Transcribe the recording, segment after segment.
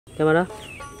Camera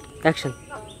action.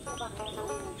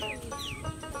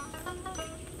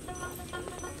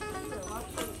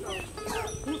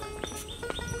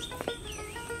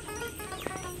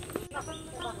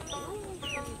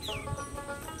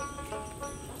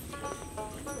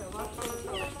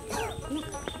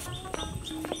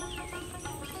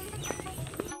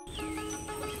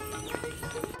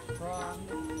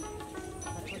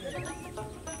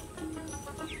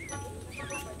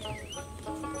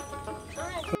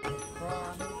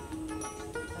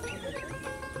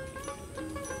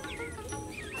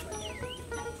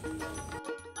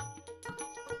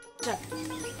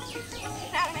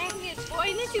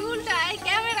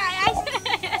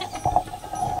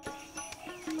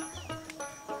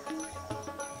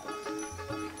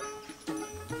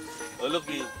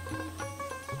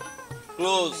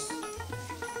 Close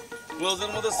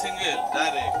ক্লোজের মধ্যে single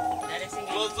direct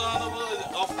close যখন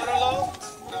of করে নাও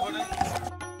তারপরে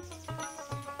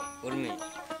উর্মি,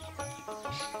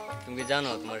 তুমি কি জানো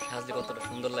তোমার সাজতে কতটা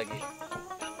সুন্দর লাগে?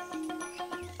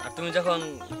 আর তুমি যখন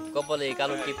কপালে এই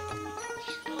কালো টিপ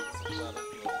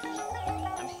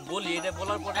বলি, এটা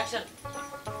বলার পর অ্যাকশন।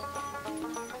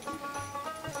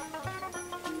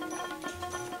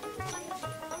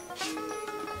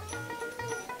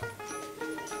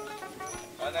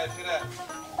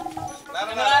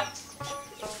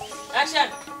 অ্যাকশন।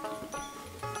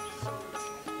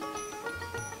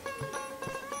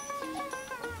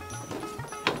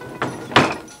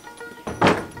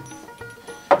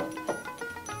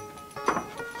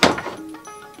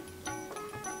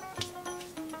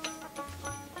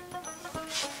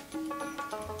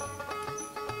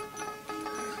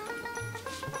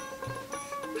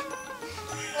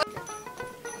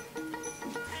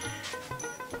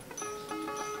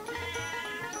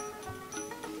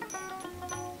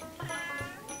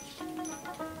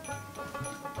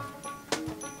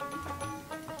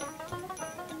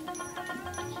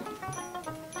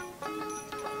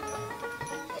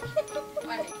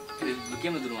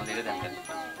 কেমন দূর মধ্যে এটা দেখা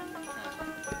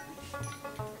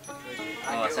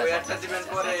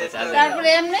তারপরে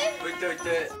এমনি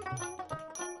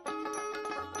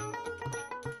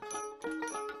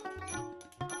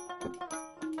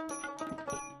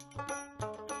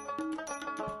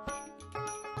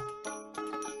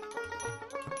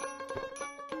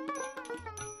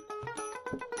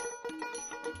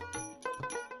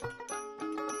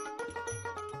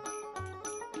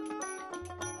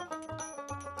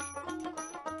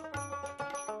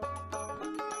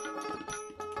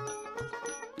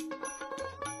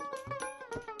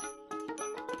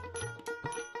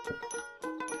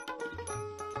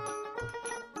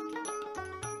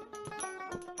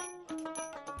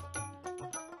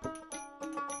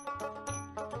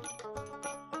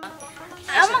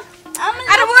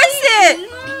আরে বইছে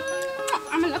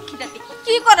আমার লক্ষ্মীটা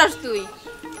কি করাস তুই?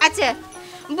 আচ্ছা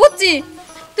বুঝছি,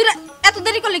 তুই এত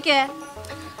দেরি করলি কে?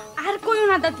 আর কইও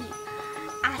না দাদি,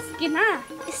 আজকে না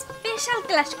স্পেশাল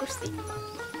ক্লাস করছি।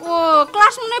 ও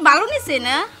ক্লাস মনে হয় ভালো নিছে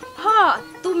না? হ,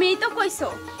 তুমিই তো কইছো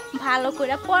ভালো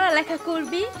করে পড়ালেখা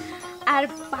করবি, আর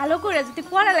ভালো করে যদি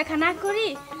পড়ালেখা না করি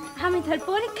আমি তোর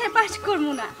পরীক্ষায় পাস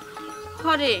করবো না।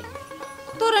 হরে,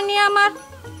 তোর নিয়ে আমার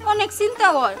অনেক চিন্তা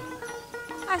হয়।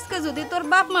 আজকে যদি তোর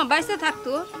বাপ মা বাইসে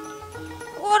থাকতো,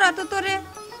 ওরা তো তোরে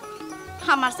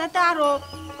আমার সাথে আরো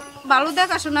ভালো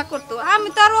দেখাশোনা করতো। আমি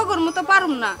তো আর ওগর মতো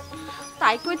পারুম না।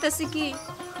 তাই কইতাছি কি,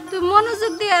 তুই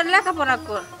মনোযোগ দিয়ে লেখাপড়া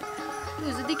কর।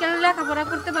 তুই যদি কেন লেখাপড়া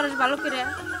করতে পারিস ভালো করে,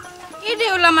 এটাই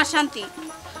হলো আমার শান্তি।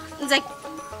 যাই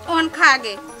ওখান খা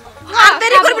আগে, আর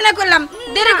দেরি করবি না। করলাম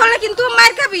দেরি করলে কিন্তু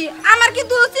মার খাবি। আমার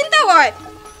কিন্তু চিন্তা হয়।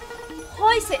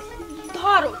 হইছে,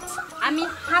 ধরো আমি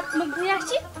হাত মুখ ধুয়ে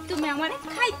আসি, তুমি আমারে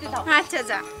খাইতে দাও। আচ্ছা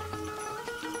যা।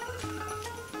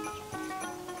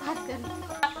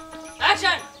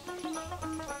 অ্যাকশন।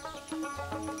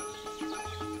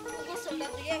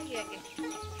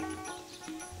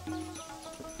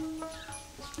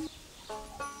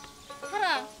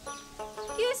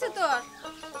 কি হয়েছে তোর?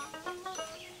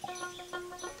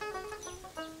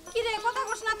 কি রে, কথা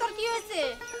কস না, তোর কি হয়েছে?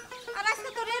 আর আজকে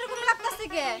তোর এরকম লাগতেছে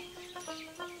কে?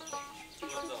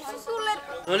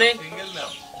 সিঙ্গেল নাও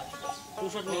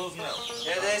ক্লোজ নাও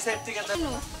এই সেট ঠিক আছে।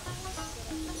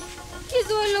 কি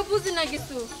হইলো বুঝি না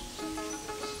কিছু।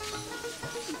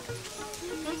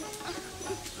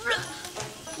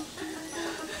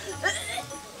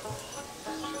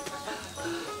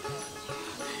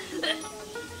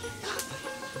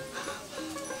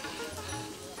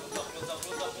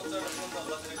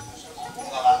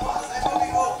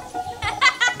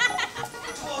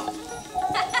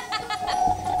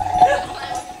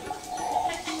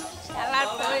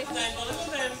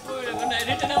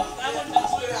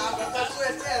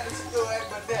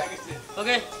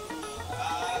 ওকে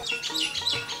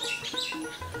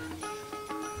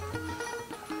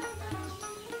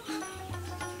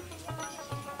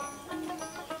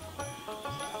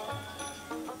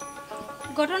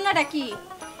ঘটনাটা কি?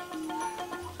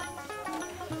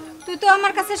 তুই তো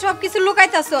আমার কাছে সবকিছু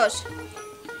লুকাইতাছস।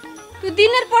 তুই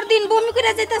দিনের পর দিন বমি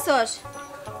করে যাইতাছস।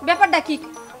 ব্যাপারটা কি?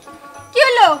 কি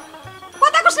হলো?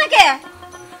 কথা কস না কে?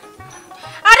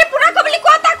 আরে পুরা কবলি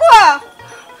কথা কো।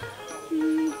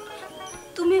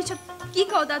 তুমি এসব কি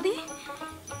কও দাদি?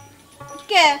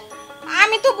 কে?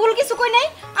 আমি তো ভুল কিছু কই নাই।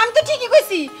 আমি তো ঠিকই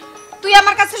কইছি। তুই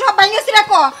আমার কাছে সব ভাঙিয়েছিস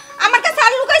রাখো। আমার কাছে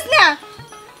আর লুকাইস না।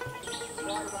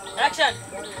 অ্যাকশন।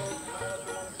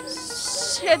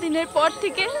 সেদিনের পর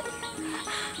থেকে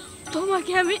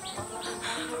তোমাকে আমি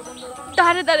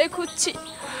দাঁড়ে দাঁড়ে খুঁজছি,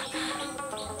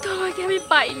 তোমাকে আমি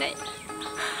পাই নাই।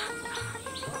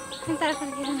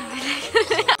 তারপরে কি না?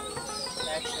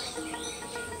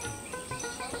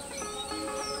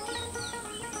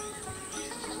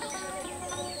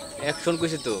 অ্যাকশন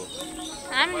কইছি তো।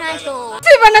 আমি নাই তো।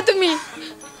 তুমি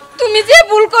তুমি যে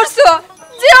ভুল করছো,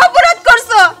 যে অপরাধ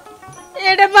করছো,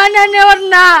 এটা মানা নেওয়ার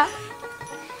না।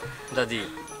 দাদি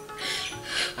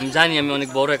আমি জানি আমি অনেক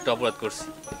বড় একটা অপরাধ করছি,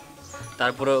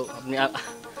 তারপরেও আমি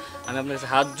আপনার কাছে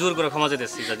হাত জোর করে ক্ষমা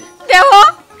চাইতেছি দাদি। দেখো,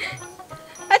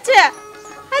 আচ্ছা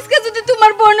আজকে যদি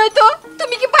তোমার বোন হইতো,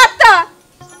 তুমি কি পারতা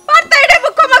এটা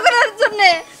ক্ষমা করার জন্য?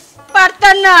 পারতা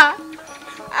না।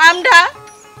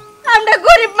 আমরা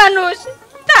গরিব মানুষ,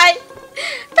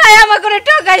 তাই আমার করে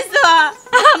ঠকাইছো,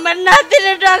 আমার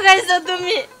নাতিরে ঠকাইছো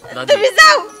তুমি। তুমি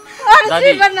যাও, আর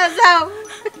জীবন না যাও।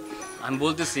 আমি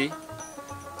বলতেছি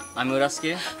আমি ওর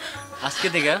আজকে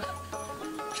থেকে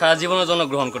সারা জীবনের জন্য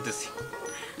গ্রহণ করতেছি,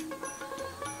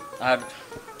 আর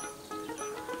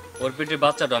ওর পেটের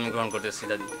বাচ্চাটা আমি গ্রহণ করতেছি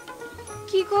দাদি।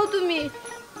 কি কও তুমি?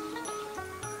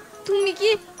 তুমি কি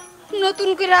নতুন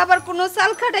করে আবার কোনো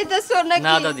চাল খাটাইতেছো নাকি?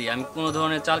 না দাদি, আমি কোনো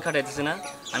ধরনের চাল খাটাইতেছি না,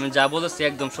 আমি যা বলতেছি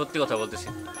একদম সত্যি কথা বলতেছি।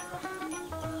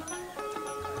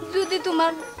 যদি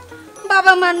তোমার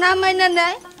বাবা মা না মাইনা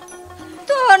নেয়,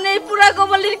 তখন এই পুরা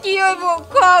কবলের কি হইব?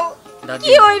 কও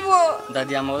কি হইব?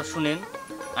 দাদি আমার শুনেন,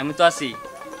 আমি তো আছি,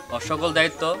 ওর সকল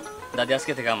দায়িত্ব দাদি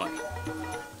আজকে থেকে আমার।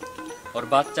 ওর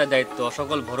বাচ্চার দায়িত্ব,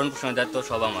 সকল ভরণ পোষণের দায়িত্ব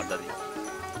সব আমার দাদি।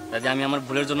 দাদি আমি আমার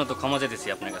ভুলের জন্য তো ক্ষমা চাইতেছি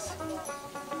আপনার কাছে।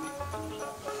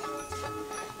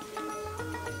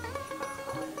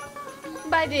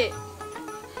 বাইরে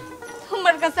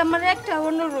তোমার কাছে আমার একটা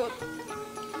অনুরোধ,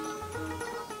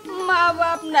 মা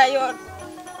বাপ নাই ওর,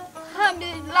 আমি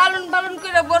লালন পালন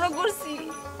করে বড় করছি।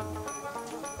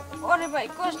 ওরে ভাই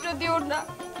কষ্ট দিও না।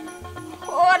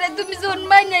 ওরে তুমি যখন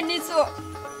মাইনে নিছো,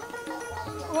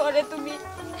 ওরে তুমি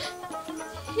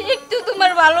একটু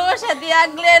তোমার ভালোবাসা দিয়ে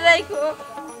আগলে রাখো।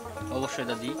 অবশ্যই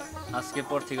দাদি, আজকের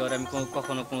পর থেকে ওর আমি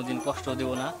কখনো কোনোদিন কষ্ট দেব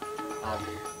না, আর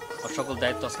ওর সকল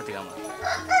দায়িত্ব আজকে থেকে আমার।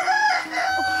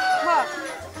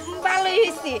 ভালোই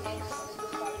হয়েছে,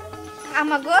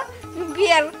 আমাগো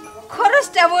বিয়ের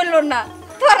খরচটা বললো না,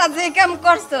 তোরা যে কাম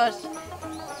করছস।